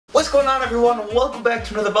going on, everyone? Welcome back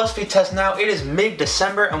to another Buzzfeed test. Now it is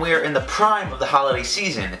mid-December and we are in the prime of the holiday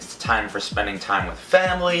season. It's time for spending time with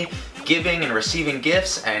family, giving and receiving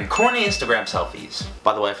gifts, and corny Instagram selfies.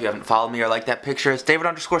 By the way, if you haven't followed me or liked that picture, it's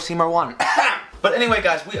David_Seymour1. But anyway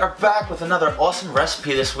guys, we are back with another awesome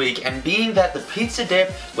recipe this week, and being that the pizza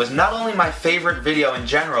dip was not only my favorite video in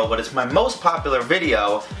general, but it's my most popular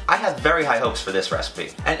video, I have very high hopes for this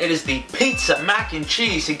recipe. And it is the pizza mac and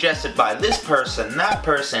cheese suggested by this person,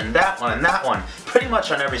 that one, and that one, pretty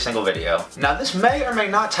much on every single video. Now this may or may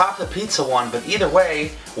not top the pizza one, but either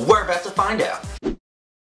way, we're about to find out.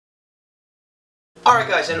 Alright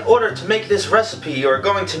guys, in order to make this recipe, you are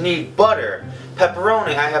going to need butter,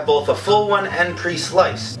 pepperoni, I have both a full one and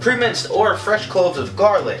pre-sliced, pre-minced or fresh cloves of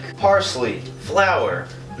garlic, parsley, flour,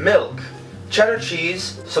 milk, cheddar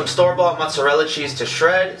cheese, some store-bought mozzarella cheese to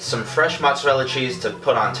shred, some fresh mozzarella cheese to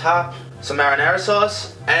put on top, some marinara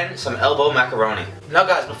sauce, and some elbow macaroni. Now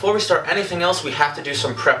guys, before we start anything else, we have to do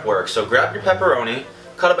some prep work. So grab your pepperoni,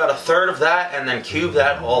 cut about a third of that, and then cube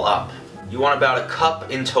that all up. You want about a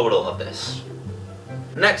cup in total of this.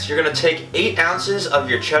 Next, you're going to take 8 ounces of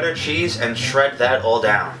your cheddar cheese and shred that all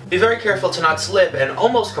down. Be very careful to not slip and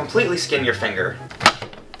almost completely skin your finger.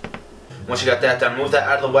 Once you got that done, move that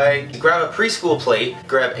out of the way. Grab a preschool plate,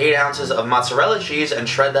 grab 8 ounces of mozzarella cheese and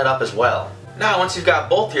shred that up as well. Now, once you've got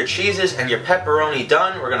both your cheeses and your pepperoni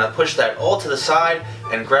done, we're going to push that all to the side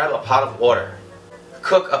and grab a pot of water.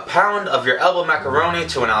 Cook a pound of your elbow macaroni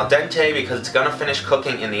to an al dente because it's going to finish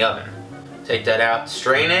cooking in the oven. Take that out,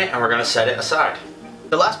 strain it, and we're going to set it aside.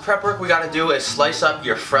 The last prep work we gotta do is slice up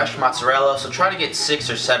your fresh mozzarella, so try to get 6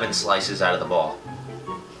 or 7 slices out of the ball.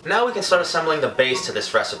 Now we can start assembling the base to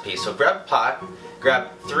this recipe. So grab a pot, grab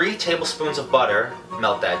 3 tablespoons of butter,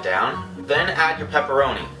 melt that down, then add your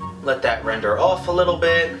pepperoni. Let that render off a little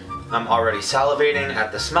bit. I'm already salivating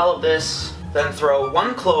at the smell of this. Then throw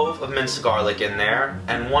 1 clove of minced garlic in there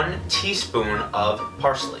and 1 teaspoon of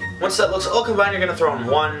parsley. Once that looks all combined, you're gonna throw in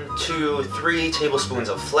 1, 2, 3 tablespoons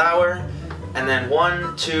of flour, and then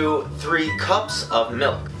 1, 2, 3 cups of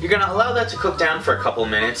milk. You're going to allow that to cook down for a couple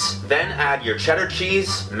minutes, then add your cheddar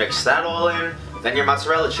cheese, mix that all in, then your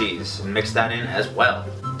mozzarella cheese, and mix that in as well.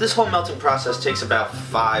 This whole melting process takes about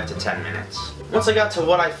 5 to 10 minutes. Once I got to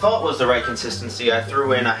what I thought was the right consistency, I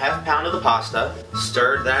threw in a ½ pound of the pasta,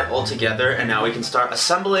 stirred that all together, and now we can start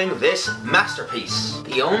assembling this masterpiece.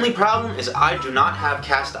 The only problem is I do not have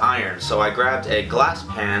cast iron, so I grabbed a glass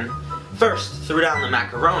pan, first threw down the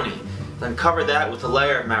macaroni, then cover that with a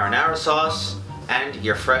layer of marinara sauce and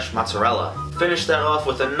your fresh mozzarella. Finish that off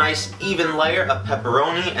with a nice even layer of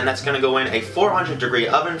pepperoni, and that's going to go in a 400-degree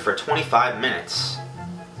oven for 25 minutes.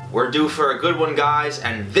 We're due for a good one, guys,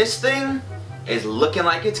 and this thing is looking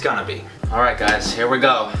like it's gonna be. Alright guys, here we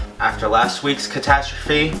go. After last week's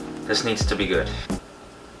catastrophe, this needs to be good.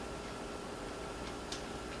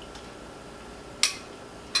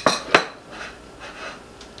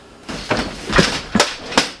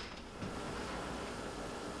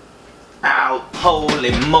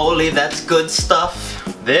 Holy moly, that's good stuff.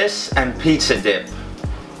 This and pizza dip.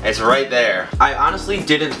 It's right there. I honestly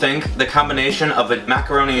didn't think the combination of a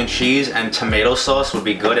macaroni and cheese and tomato sauce would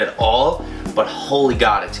be good at all, but holy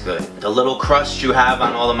god, it's good. The little crust you have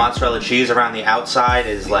on all the mozzarella cheese around the outside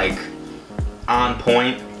is like on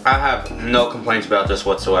point. I have no complaints about this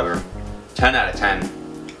whatsoever. 10 out of 10.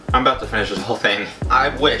 I'm about to finish this whole thing. I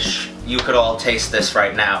wish you could all taste this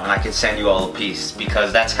right now and I could send you all a piece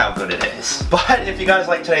because that's how good it is. But if you guys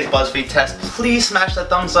like today's BuzzFeed test, please smash that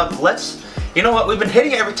thumbs up. You know what, we've been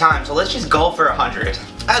hitting it every time, so let's just go for 100.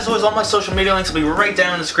 As always, all my social media links will be right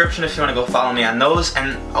down in the description if you want to go follow me on those.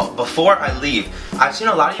 And before I leave, I've seen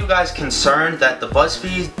a lot of you guys concerned that the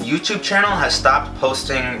BuzzFeed YouTube channel has stopped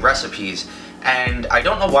posting recipes. And I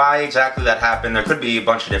don't know why exactly that happened. There could be a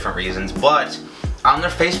bunch of different reasons, but on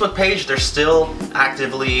their Facebook page, they're still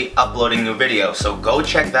actively uploading new videos, so go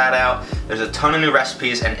check that out. There's a ton of new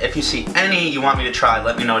recipes, and if you see any you want me to try,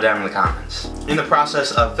 let me know down in the comments. In the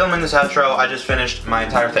process of filming this outro, I just finished my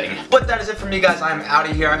entire thing. But that is it for me, guys. I'm out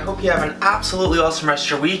of here. I hope you have an absolutely awesome rest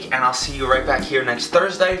of your week, and I'll see you right back here next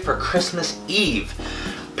Thursday for Christmas Eve.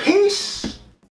 Peace!